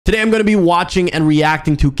Today I'm going to be watching and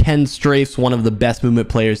reacting to Ken Strafe, one of the best movement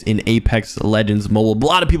players in Apex Legends Mobile. A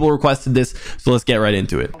lot of people requested this, so let's get right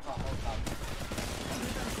into it.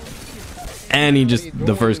 And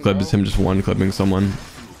the first clip is him just one clipping someone.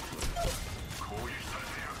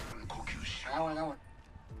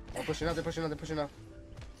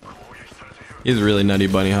 He's really nutty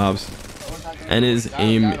bunny hops, and his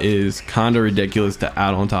aim is kind of ridiculous to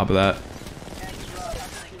add on top of that.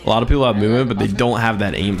 A lot of people have movement, but they don't have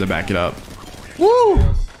that aim to back it up. Woo!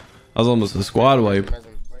 That was almost a squad wipe.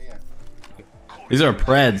 These are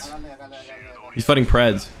Preds. He's fighting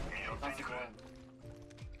Preds.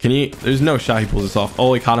 Can he? There's no shot he pulls this off.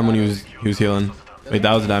 Oh, he caught him when he was healing. Wait,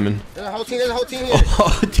 that was a diamond. There's a whole team here.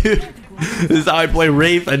 Oh, dude. This is how I play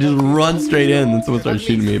Wraith. I just run straight in and someone starts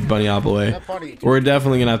shooting me bunny hop away. We're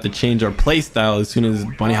definitely gonna have to change our play style as soon as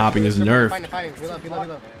bunny hopping is nerfed.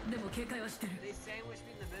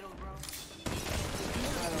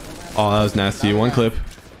 Oh, that was nasty. One clip.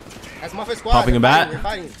 Popping a bat.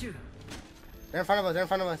 They're in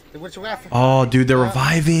front of us. Oh, dude, they're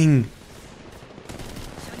reviving.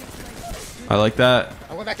 I like that.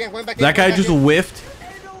 That guy just whiffed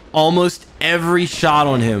almost every shot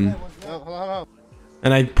on him.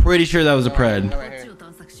 And I'm pretty sure that was a Pred.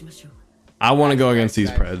 I want to go against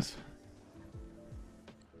these Preds.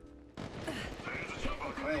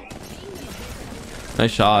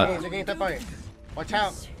 Nice shot. Watch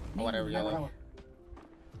out. Oh, whatever, yellow.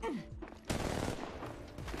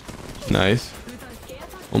 Nice.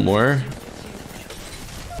 One more.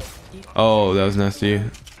 Oh, that was nasty.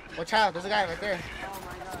 Watch out, there's a guy right there.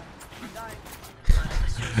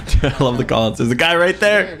 I love the calls. There's a guy right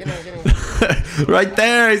there. Get him. Right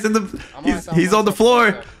there. He's in the. He's on the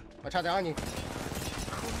floor. Watch out, they're on you.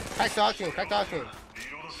 Crack dog team.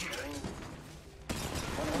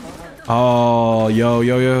 Oh, yo.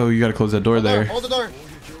 You gotta close that door there. Hold the door.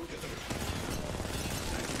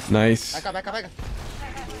 Nice. Back up.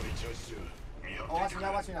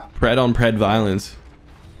 Pred on Pred violence.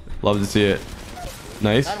 Love to see it.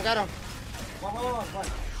 Nice. Got him.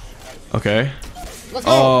 Okay. Let's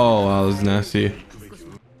go. Oh, wow, that was nasty.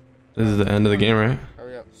 This is the end of the game, right?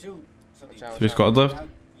 Hurry up. 3 squads left.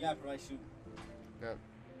 Yeah, bro, shoot.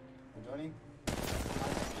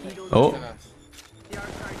 Oh.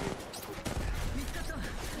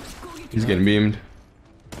 He's getting beamed.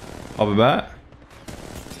 Off a bat.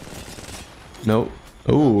 Nope.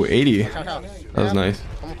 Oh, 80. That was nice.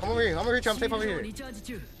 Come over here. I'm safe over here.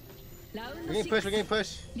 We're getting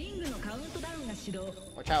push.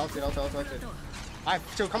 Watch out. Alright,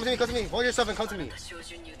 chill. Come to me. Hold yourself and come to me.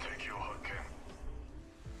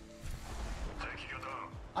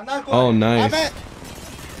 Oh, nice.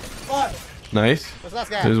 Nice.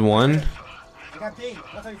 There's one.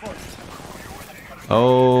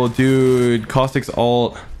 Oh, dude. Caustic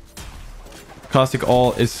ult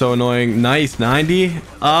is so annoying. Nice. 90.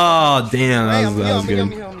 Oh, damn. That was good.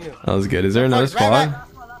 That was good. Is there another squad?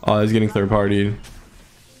 Oh, he's getting third party.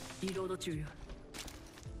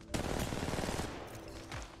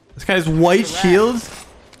 This guy's white shields.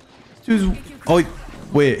 This dude's. Oh,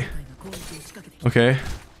 wait. Okay.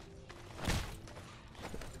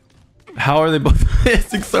 How are they both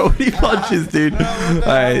missing so many punches, dude?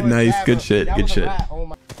 Alright, nice. Good shit.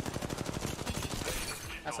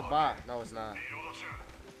 That's a bot. No, it's not.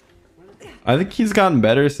 I think he's gotten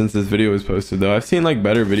better since this video was posted, though. I've seen like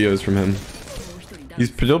better videos from him.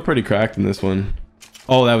 He's still pretty cracked in this one.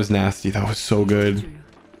 Oh, that was nasty. That was so good.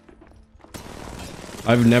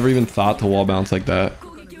 I've never even thought to wall bounce like that.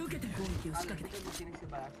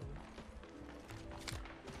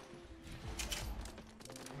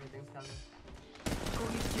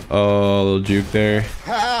 Oh, little juke there.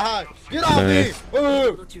 Get off me!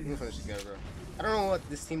 I don't know what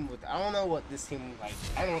this team like. I don't know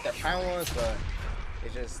what their plan was, but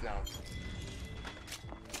it's just no.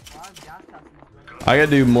 I gotta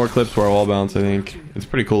do more clips for our wall bounce. I think it's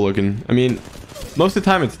pretty cool looking. I mean, most of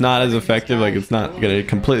the time it's not as effective. Like, it's not gonna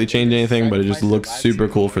completely change anything, but it just looks super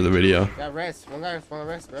cool for the video. One guy,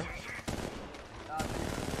 bro.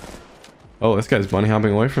 Oh, this guy's bunny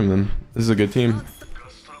hopping away from them. This is a good team.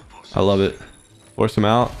 I love it. Force him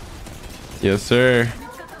out. Yes, sir.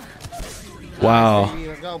 Wow.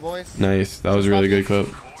 Nice. That was a really good clip.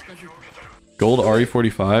 Gold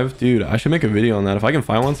RE45. Dude, I should make a video on that. If I can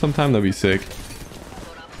find one sometime, that'd be sick.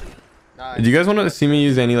 Do you guys want to see me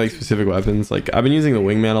use any like specific weapons? Like, I've been using the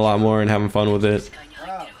wingman a lot more and having fun with it.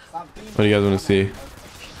 What do you guys want to see?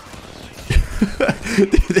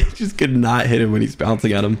 Dude, they just could not hit him when he's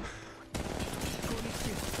bouncing at him.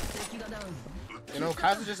 You know,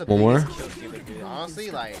 Kai's just a one more.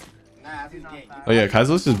 Honestly, like, Nah, he's gay. Oh yeah,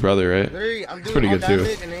 Kaiser's his brother, right? Literally, I'm doing pretty all good, too.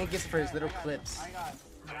 damage and then he gets for his little clips.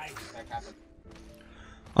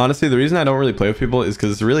 Honestly, the reason I don't really play with people is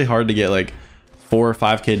because it's really hard to get like 4 or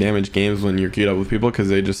 5k damage games when you're queued up with people, because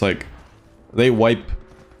they just like they wipe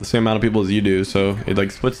the same amount of people as you do, so it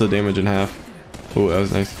like splits the damage in half. Oh, that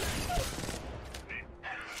was nice.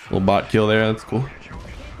 Little bot kill there, that's cool.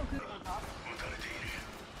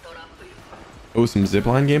 Oh, some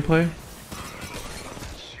zipline gameplay.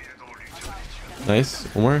 Nice.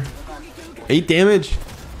 One more. 8 damage.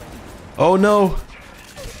 Oh no.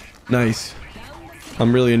 Nice.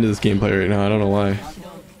 I'm really into this gameplay right now. I don't know why.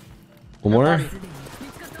 One more.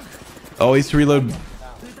 Oh, he's to reload.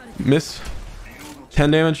 Miss. 10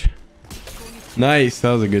 damage. Nice.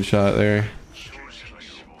 That was a good shot there.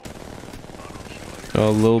 Oh,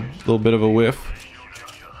 a little bit of a whiff.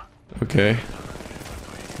 Okay.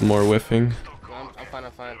 More whiffing. I'm fine,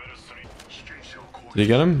 I'm fine. Did you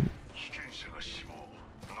get him?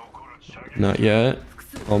 Not yet.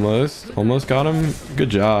 Almost got him. Good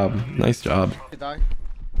job. Nice job.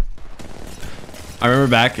 I remember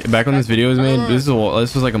back when this video was made, this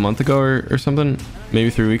was like a month ago or something, maybe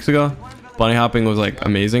 3 weeks ago. Bunny hopping was like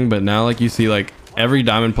amazing, but now like you see like every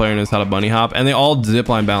diamond player knows how to bunny hop, and they all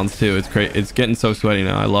zipline bounce too. It's great. It's getting so sweaty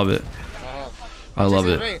now. I love it. I love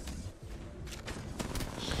it.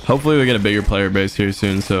 Hopefully we get a bigger player base here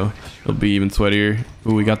soon, so it'll be even sweatier.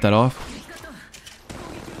 Ooh, we got that off.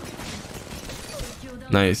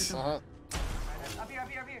 Nice.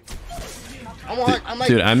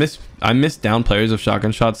 Dude, I miss down players with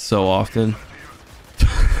shotgun shots so often.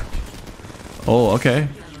 Oh, okay.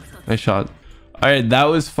 Nice shot. All right, that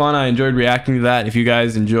was fun. I enjoyed reacting to that. If you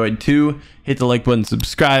guys enjoyed too, hit the like button,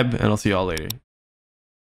 subscribe, and I'll see y'all later.